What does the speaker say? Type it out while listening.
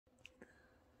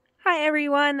Hi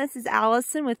everyone, this is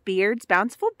Allison with Beard's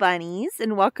Bountiful Bunnies,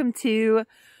 and welcome to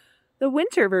the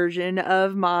winter version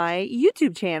of my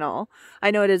YouTube channel. I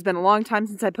know it has been a long time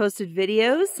since I posted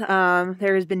videos.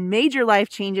 There has been major life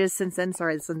changes since then.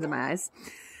 Sorry, the sun's in my eyes.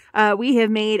 We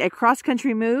have made a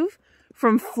cross-country move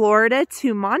from Florida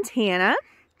to Montana,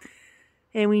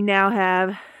 and we now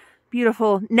have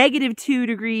beautiful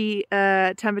 -2-degree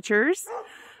temperatures.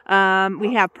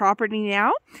 We have property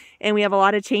now, and we have a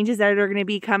lot of changes that are going to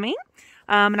be coming.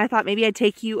 And I thought maybe I'd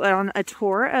take you on a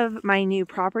tour of my new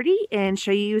property and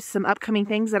show you some upcoming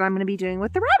things that I'm going to be doing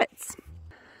with the rabbits.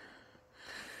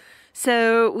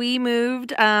 So we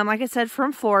moved, like I said,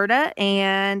 from Florida,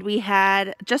 and we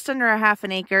had just under a half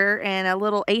an acre and a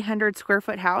little 800 square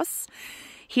foot house.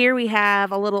 Here we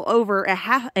have a little over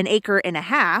an acre and a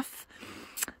half.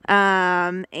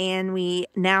 And we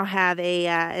now have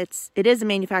it is a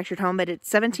manufactured home, but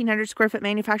it's 1,700 square foot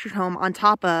manufactured home on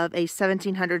top of a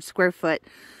 1,700 square foot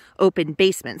open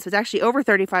basement. So it's actually over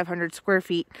 3,500 square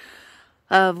feet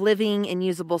of living and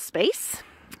usable space.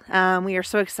 We are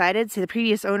so excited. So the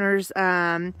previous owners,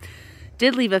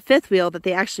 did leave a fifth wheel that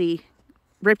they actually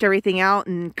ripped everything out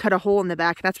and cut a hole in the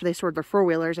back. That's where they stored their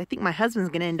four-wheelers. I think my husband's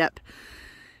going to end up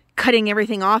cutting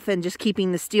everything off and just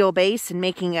keeping the steel base and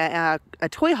making a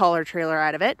toy hauler trailer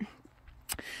out of it.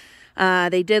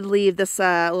 They did leave this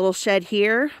little shed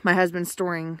here. My husband's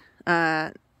storing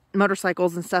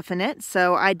motorcycles and stuff in it,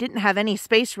 so I didn't have any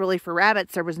space really for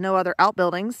rabbits. There was no other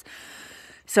outbuildings,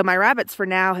 so my rabbits for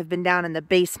now have been down in the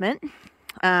basement.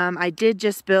 I did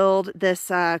just build this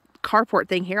carport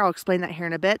thing here. I'll explain that here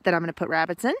in a bit, that I'm going to put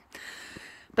rabbits in.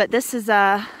 But this is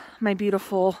my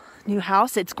beautiful new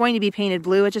house. It's going to be painted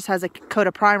blue. It just has a coat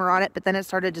of primer on it, but then it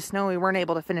started to snow. We weren't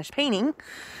able to finish painting.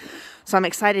 So I'm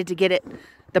excited to get it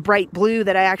the bright blue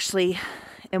that I actually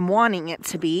am wanting it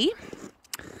to be.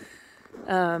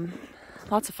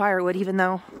 Lots of firewood, even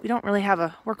though we don't really have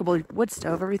a workable wood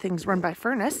stove. Everything's run by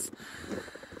furnace.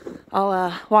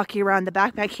 I'll walk you around the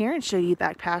back here and show you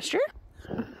back pasture.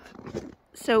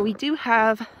 So we do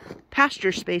have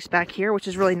pasture space back here, which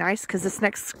is really nice because this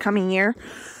next coming year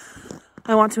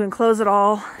I want to enclose it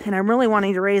all, and I'm really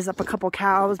wanting to raise up a couple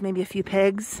cows, maybe a few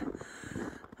pigs,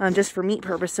 just for meat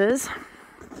purposes.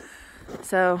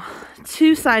 So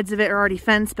two sides of it are already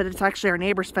fenced, but it's actually our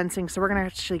neighbor's fencing, so we're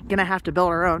gonna have to build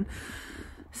our own.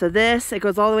 So it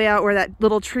goes all the way out where that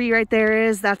little tree right there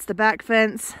is. That's the back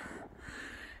fence,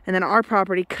 and then our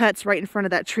property cuts right in front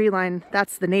of that tree line.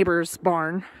 That's the neighbor's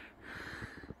barn,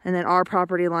 and then our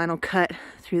property line will cut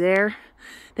through there.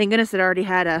 Thank goodness it already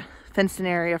had a fenced-in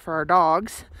area for our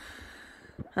dogs.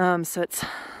 So it's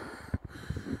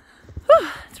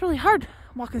really hard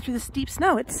walking through this deep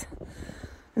snow.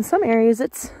 In some areas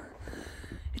it's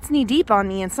knee deep on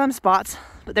me in some spots,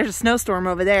 but there's a snowstorm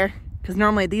over there because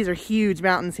normally these are huge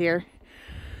mountains here,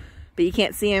 but you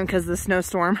can't see them because of the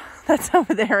snowstorm that's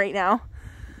over there right now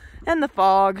and the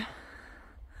fog.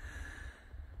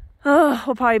 Oh,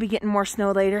 we'll probably be getting more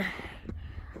snow later.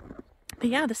 But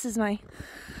yeah, this is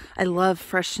I love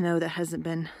fresh snow that hasn't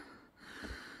been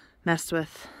messed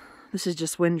with. This is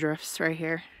just wind drifts right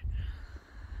here.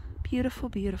 Beautiful,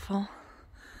 beautiful.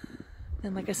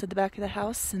 And like I said, the back of the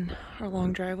house and our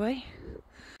long driveway.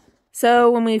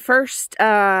 So when we first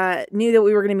knew that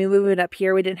we were going to be moving up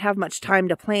here, we didn't have much time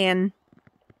to plan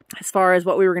as far as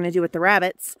what we were going to do with the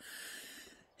rabbits.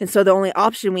 And so the only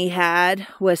option we had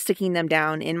was sticking them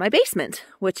down in my basement,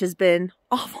 which has been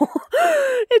awful.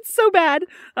 It's so bad.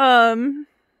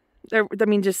 There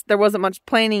wasn't much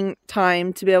planning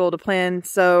time to be able to plan,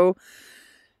 so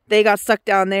they got stuck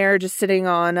down there just sitting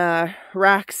on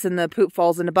racks, and the poop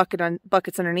falls into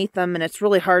buckets underneath them, and it's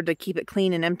really hard to keep it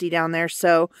clean and empty down there.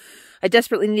 So I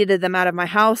desperately needed them out of my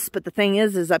house, but the thing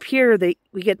is up here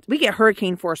we get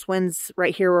hurricane force winds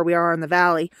right here where we are in the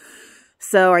valley.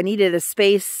 So I needed a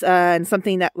space and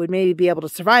something that would maybe be able to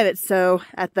survive it. So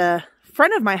at the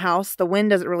front of my house, the wind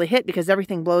doesn't really hit because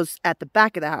everything blows at the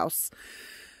back of the house.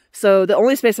 So the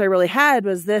only space I really had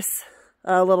was this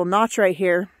little notch right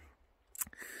here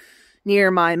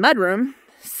near my mudroom.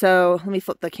 So let me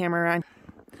flip the camera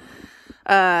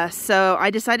around. So I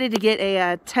decided to get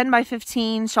a 10 by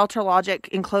 15 Shelter Logic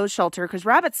enclosed shelter because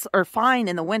rabbits are fine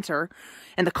in the winter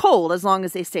and the cold as long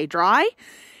as they stay dry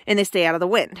and they stay out of the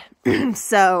wind.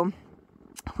 So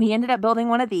we ended up building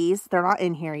one of these. They're not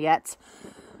in here yet.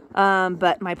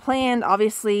 But my plan,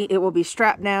 obviously, it will be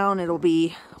strapped down. It'll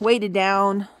be weighted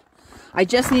down. I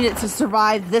just need it to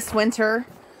survive this winter.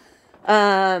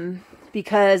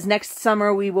 Because next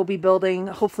summer we will be building,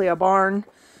 hopefully, a barn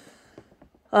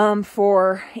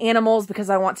for animals, because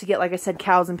I want to get, like I said,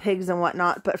 cows and pigs and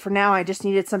whatnot. But for now, I just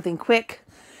needed something quick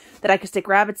that I could stick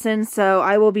rabbits in. So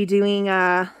I will be doing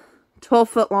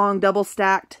 12-foot long double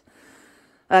stacked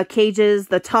cages.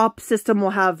 The top system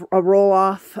will have a roll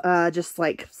off, just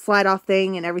like slide off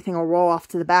thing, and everything will roll off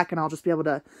to the back, and I'll just be able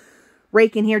to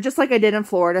rake in here just like I did in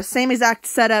Florida. Same exact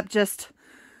setup, just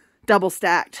double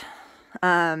stacked.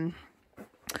 So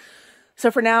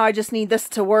for now, I just need this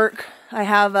to work. I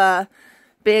have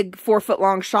big 4-foot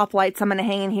long shop lights I'm going to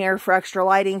hang in here for extra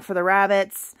lighting for the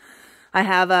rabbits. I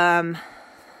have,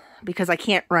 because I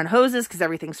can't run hoses because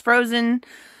everything's frozen,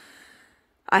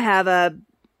 I have a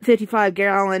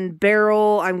 55-gallon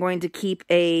barrel. I'm going to keep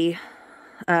a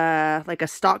like a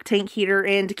stock tank heater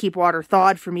in to keep water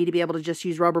thawed for me to be able to just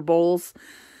use rubber bowls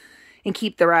and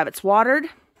keep the rabbits watered.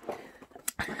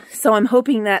 So I'm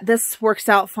hoping that this works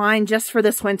out fine just for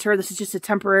this winter. This is just a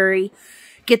temporary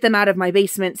get them out of my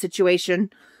basement situation,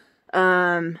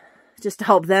 just to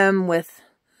help them with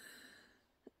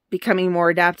becoming more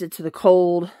adapted to the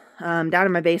cold. Down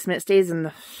in my basement, it stays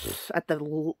in at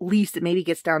the least, it maybe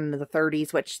gets down into the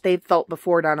 30s, which they've felt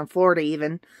before down in Florida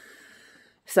even.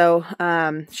 So,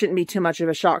 shouldn't be too much of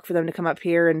a shock for them to come up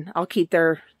here, and I'll keep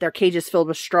their cages filled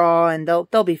with straw, and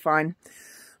they'll be fine.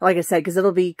 Like I said, because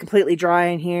it'll be completely dry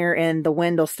in here, and the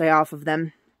wind will stay off of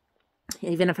them,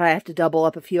 even if I have to double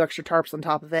up a few extra tarps on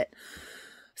top of it.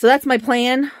 So that's my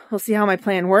plan. We'll see how my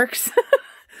plan works.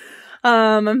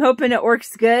 I'm hoping it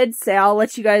works good. So I'll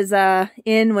let you guys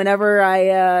in whenever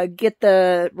I get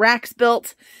the racks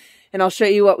built, and I'll show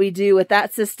you what we do with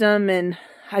that system. And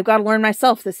I've got to learn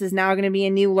myself. This is now going to be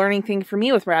a new learning thing for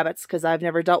me with rabbits, because I've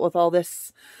never dealt with all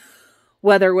this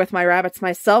weather with my rabbits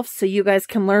myself. So you guys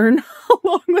can learn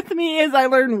along with me as I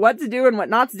learn what to do and what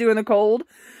not to do in the cold.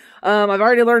 I've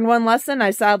already learned one lesson. I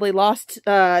sadly lost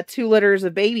 2 litters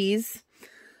of babies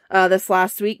this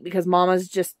last week because mamas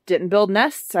just didn't build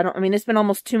nests. I mean, it's been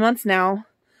almost 2 months now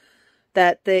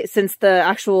that since the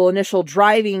actual initial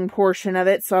driving portion of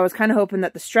it. So I was kind of hoping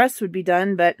that the stress would be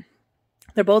done, but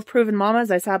they're both proven mamas.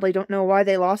 I sadly don't know why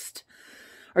they lost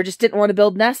or just didn't want to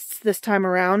build nests this time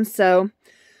around. So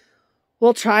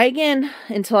we'll try again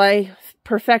until I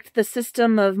perfect the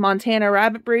system of Montana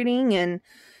rabbit breeding and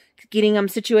getting them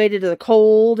situated to the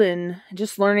cold and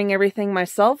just learning everything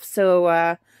myself.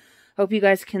 So, hope you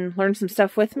guys can learn some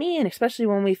stuff with me, and especially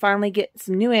when we finally get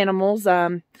some new animals.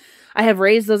 I have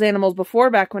raised those animals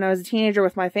before back when I was a teenager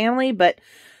with my family, but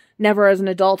never as an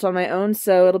adult on my own.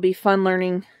 So it'll be fun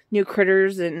learning new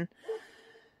critters and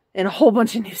a whole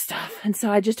bunch of new stuff. And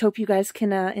so I just hope you guys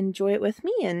can enjoy it with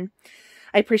me, and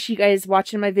I appreciate you guys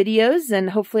watching my videos, and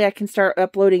hopefully I can start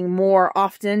uploading more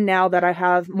often now that I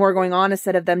have more going on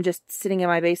instead of them just sitting in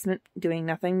my basement doing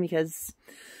nothing, because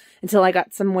until I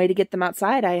got some way to get them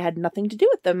outside, I had nothing to do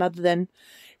with them other than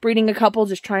breeding a couple,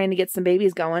 just trying to get some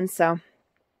babies going. So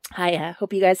I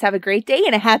hope you guys have a great day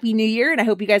and a happy new year, and I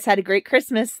hope you guys had a great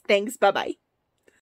Christmas. Thanks. Bye-bye.